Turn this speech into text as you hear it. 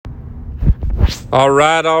All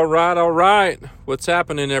right. What's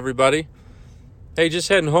happening, everybody? Hey, just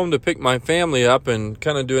heading home to pick my family up and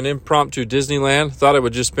kind of do an impromptu Disneyland. Thought I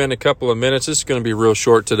would just spend a couple of minutes. This is going to be real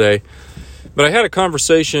short today. But I had a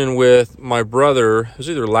conversation with my brother. It was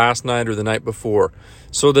either last night or the night before.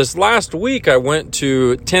 So this last week, I went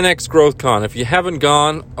to 10X GrowthCon. If you haven't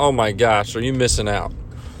gone, oh my gosh, are you missing out?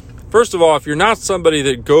 First of all, if you're not somebody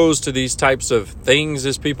that goes to these types of things,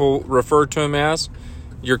 as people refer to them as,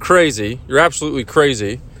 you're crazy. You're absolutely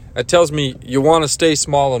crazy. That tells me you want to stay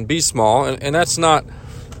small and be small. And that's not,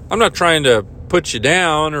 I'm not trying to put you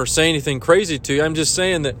down or say anything crazy to you. I'm just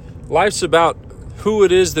saying that life's about who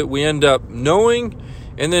it is that we end up knowing.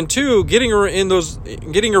 And then two, getting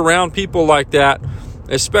around people like that,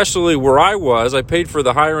 especially where I paid for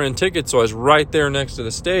the higher end ticket. So I was right there next to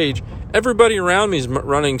the stage. Everybody around me is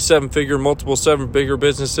running multiple seven-figure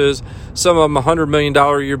businesses. Some of them $100 million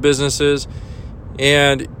a year businesses.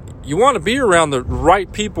 And you want to be around the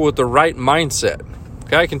right people with the right mindset.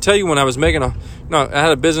 Okay, I can tell you when I was I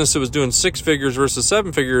had a business that was doing 6 figures versus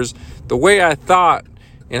 7 figures, the way I thought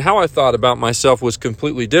and how I thought about myself was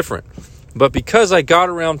completely different. But because I got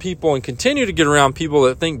around people and continue to get around people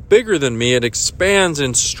that think bigger than me, it expands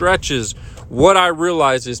and stretches what I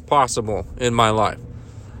realize is possible in my life.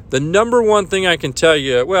 The number one thing I can tell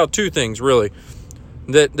you, well, two things really,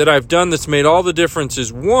 that I've done that's made all the difference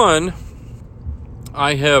is one,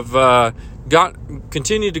 I have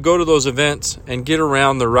continued to go to those events and get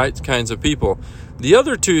around the right kinds of people. The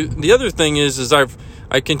other thing is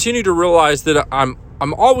I continue to realize that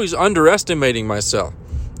I'm always underestimating myself.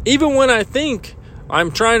 Even when I think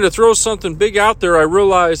I'm trying to throw something big out there, I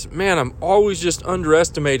realize, man, I'm always just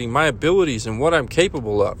underestimating my abilities and what I'm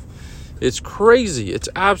capable of. It's crazy. It's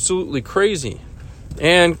absolutely crazy.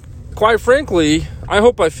 And quite frankly, I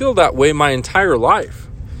hope I feel that way my entire life.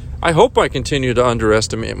 I hope I continue to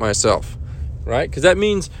underestimate myself, right? Because that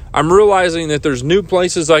means I'm realizing that there's new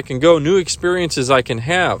places I can go, new experiences I can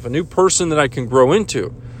have, a new person that I can grow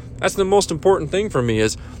into. That's the most important thing for me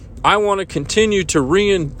is I want to continue to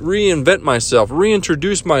reinvent myself,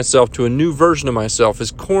 reintroduce myself to a new version of myself.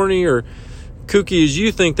 As corny or kooky as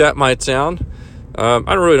you think that might sound,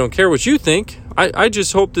 I really don't care what you think. I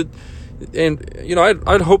just hope that, and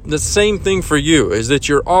I'd hope the same thing for you, is that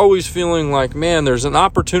you're always feeling like, man, there's an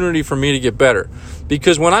opportunity for me to get better.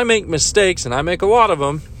 Because when I make mistakes, and I make a lot of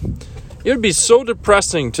them, it would be so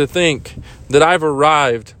depressing to think that I've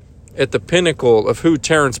arrived at the pinnacle of who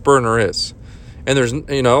Terrence Berner is. And there's,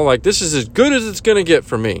 this is as good as it's going to get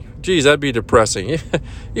for me. Geez, that'd be depressing.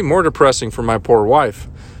 Even more depressing for my poor wife,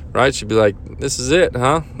 right? She'd be like, this is it,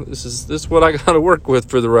 huh? This is what I got to work with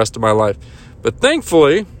for the rest of my life. But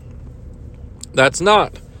thankfully, that's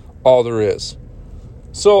not all there is.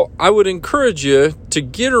 So I would encourage you to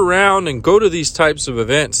get around and go to these types of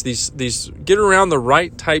events, these get around the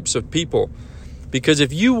right types of people. Because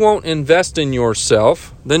if you won't invest in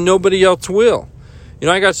yourself, then nobody else will.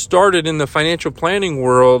 I got started in the financial planning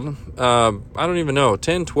world, I don't even know,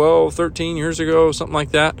 10, 12, 13 years ago, something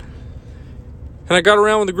like that. And I got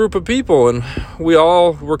around with a group of people, and we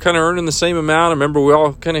all were kind of earning the same amount. I remember we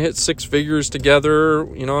all kind of hit 6 figures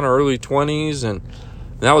together, in our early 20s, and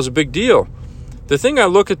that was a big deal. The thing I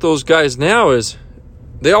look at those guys now is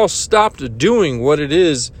they all stopped doing what it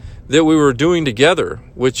is that we were doing together,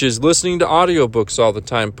 which is listening to audiobooks all the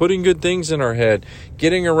time, putting good things in our head,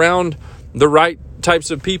 getting around the right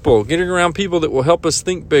types of people, getting around people that will help us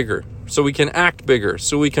think bigger so we can act bigger,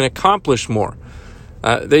 so we can accomplish more.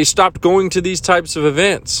 They stopped going to these types of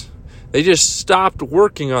events. They just stopped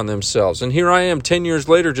working on themselves. And here I am 10 years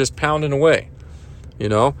later just pounding away,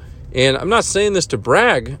 And I'm not saying this to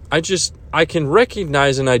brag. I can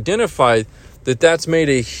recognize and identify that that's made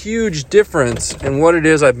a huge difference in what it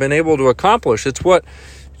is I've been able to accomplish. It's what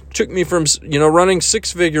took me from, running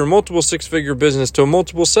multiple 6-figure business to a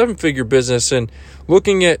multiple 7-figure business and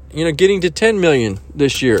looking at, getting to 10 million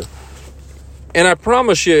this year. And I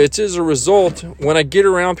promise you, it's as a result when I get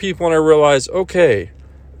around people and I realize, okay,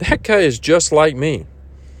 that guy is just like me.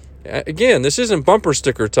 Again, this isn't bumper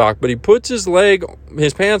sticker talk, but he puts his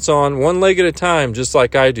pants on one leg at a time, just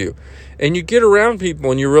like I do. And you get around people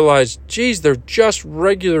and you realize, geez, they're just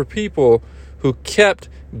regular people who kept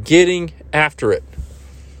getting after it.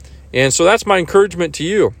 And so that's my encouragement to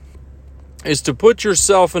you, is to put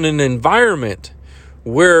yourself in an environment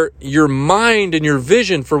where your mind and your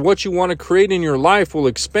vision for what you want to create in your life will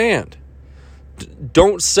expand.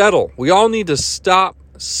 Don't settle. We all need to stop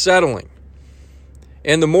settling.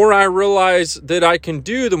 And the more I realize that I can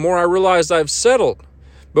do, the more I realize I've settled.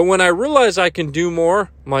 But when I realize I can do more,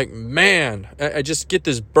 I'm like, man, I just get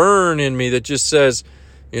this burn in me that just says,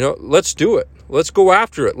 let's do it. Let's go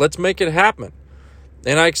after it. Let's make it happen.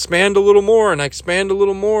 And I expand a little more, and I expand a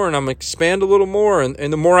little more, and I'm expand a little more. And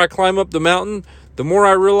the more I climb up the mountain, the more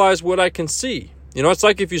I realize what I can see. You know, it's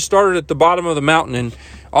like if you started at the bottom of the mountain and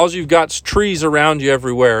all you've got is trees around you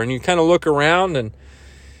everywhere. And you kind of look around and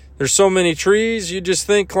there's so many trees. You just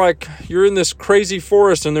think like you're in this crazy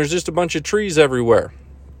forest and there's just a bunch of trees everywhere.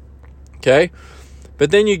 Okay?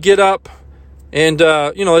 But then you get up and,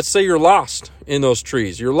 let's say you're lost in those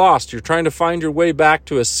trees. You're lost. You're trying to find your way back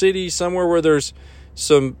to a city somewhere where there's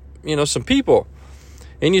some people.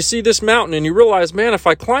 And you see this mountain and you realize, man, if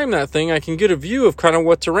I climb that thing, I can get a view of kind of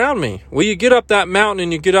what's around me. Well, you get up that mountain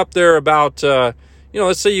and you get up there about,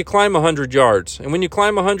 let's say you climb 100 yards. And when you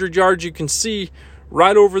climb 100 yards, you can see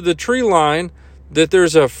right over the tree line that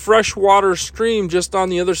there's a freshwater stream just on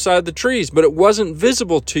the other side of the trees, but it wasn't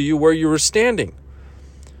visible to you where you were standing.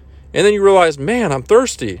 And then you realize, man, I'm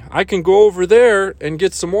thirsty. I can go over there and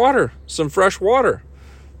get some water, some fresh water.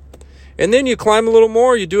 And then you climb a little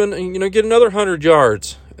more, get another 100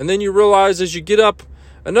 yards. And then you realize as you get up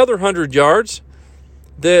another 100 yards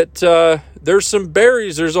that there's some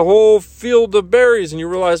berries. There's a whole field of berries. And you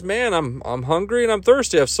realize, man, I'm hungry and I'm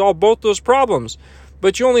thirsty. I've solved both those problems.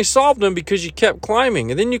 But you only solved them because you kept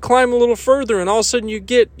climbing. And then you climb a little further and all of a sudden you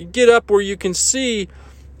get up where you can see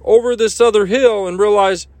over this other hill and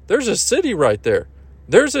realize there's a city right there.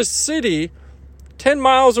 There's a city 10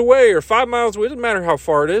 miles away or 5 miles away. It doesn't matter how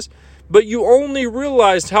far it is. But you only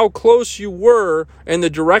realized how close you were and the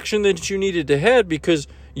direction that you needed to head because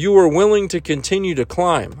you were willing to continue to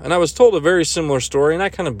climb. And I was told a very similar story, and I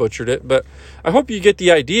kind of butchered it, but I hope you get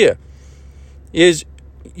the idea. Is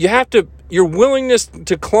your willingness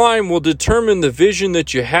to climb will determine the vision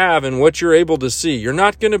that you have and what you're able to see. You're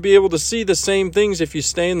not going to be able to see the same things if you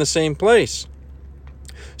stay in the same place.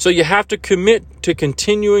 So you have to commit to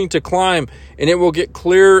continuing to climb, and it will get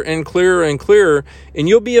clearer and clearer and clearer, and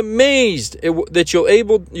you'll be amazed that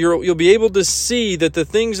you'll be able to see that the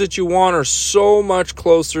things that you want are so much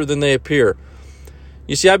closer than they appear.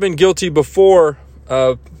 You see, I've been guilty before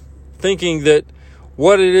of thinking that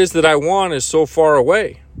what it is that I want is so far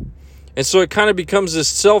away. And so it kind of becomes this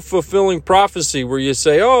self-fulfilling prophecy where you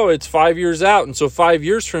say, oh, it's 5 years out, and so 5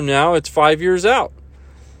 years from now, it's 5 years out.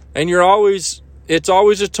 And it's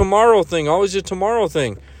always a tomorrow thing, always a tomorrow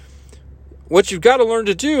thing. What you've got to learn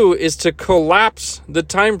to do is to collapse the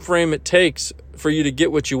time frame it takes for you to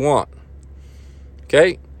get what you want.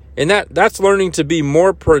 Okay? And that's learning to be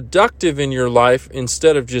more productive in your life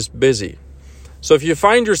instead of just busy. So if you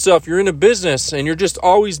find yourself, you're in a business and you're just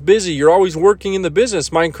always busy, you're always working in the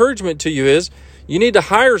business, my encouragement to you is you need to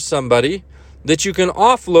hire somebody that you can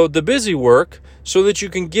offload the busy work so that you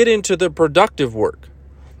can get into the productive work.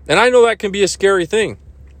 And I know that can be a scary thing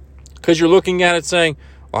because you're looking at it saying,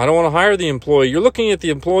 well, I don't want to hire the employee. You're looking at the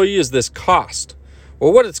employee as this cost.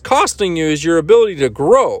 Well, what it's costing you is your ability to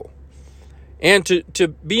grow and to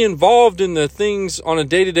be involved in the things on a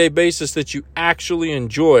day-to-day basis that you actually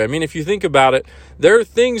enjoy. I mean, if you think about it, there are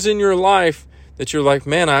things in your life that you're like,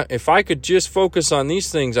 man, if I could just focus on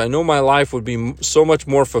these things, I know my life would be so much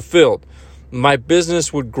more fulfilled. My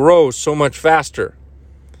business would grow so much faster.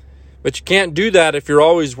 But you can't do that if you're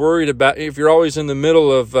always if you're always in the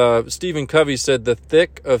middle of, Stephen Covey said, the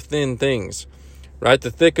thick of thin things, right?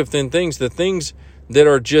 The thick of thin things, the things that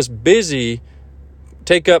are just busy,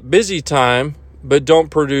 take up busy time, but don't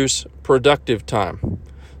produce productive time.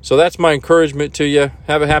 So that's my encouragement to you.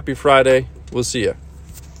 Have a happy Friday. We'll see you.